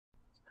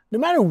No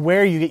matter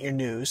where you get your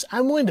news,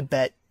 I'm willing to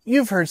bet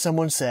you've heard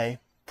someone say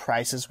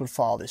prices would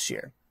fall this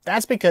year.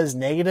 That's because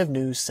negative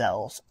news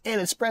sells,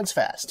 and it spreads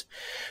fast.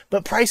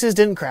 But prices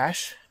didn't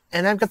crash,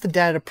 and I've got the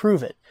data to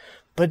prove it.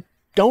 But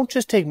don't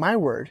just take my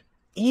word.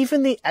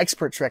 Even the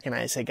experts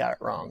recognize they got it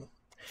wrong.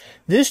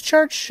 This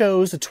chart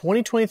shows the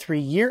 2023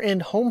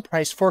 year-end home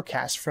price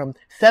forecast from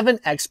 7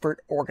 expert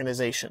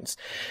organizations.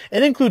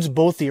 It includes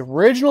both the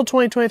original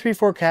 2023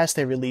 forecast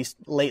they released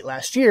late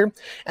last year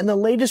and the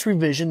latest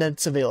revision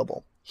that's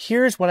available.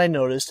 Here's what I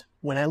noticed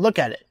when I look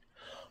at it.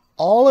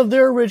 All of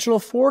their original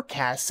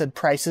forecasts said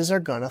prices are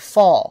gonna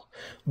fall.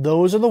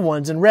 Those are the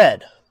ones in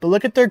red. But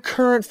look at their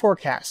current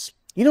forecasts.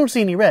 You don't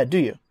see any red, do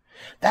you?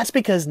 That's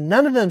because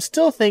none of them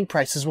still think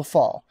prices will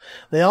fall.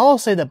 They all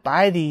say that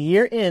by the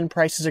year end,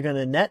 prices are going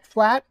to net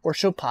flat or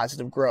show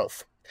positive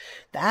growth.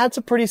 That's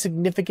a pretty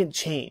significant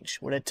change.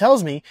 What it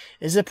tells me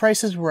is that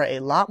prices were a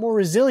lot more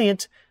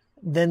resilient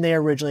than they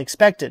originally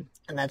expected,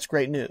 and that's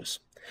great news.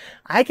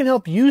 I can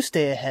help you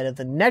stay ahead of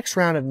the next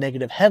round of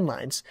negative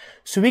headlines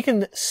so we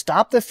can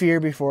stop the fear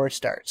before it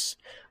starts.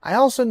 I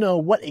also know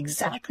what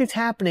exactly is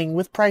happening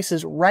with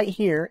prices right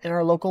here in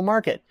our local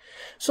market.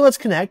 So let's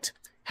connect,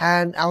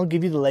 and I'll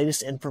give you the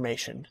latest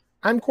information.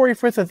 I'm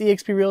Frith with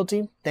eXp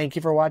Realty. Thank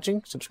you for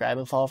watching. Subscribe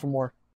and follow for more.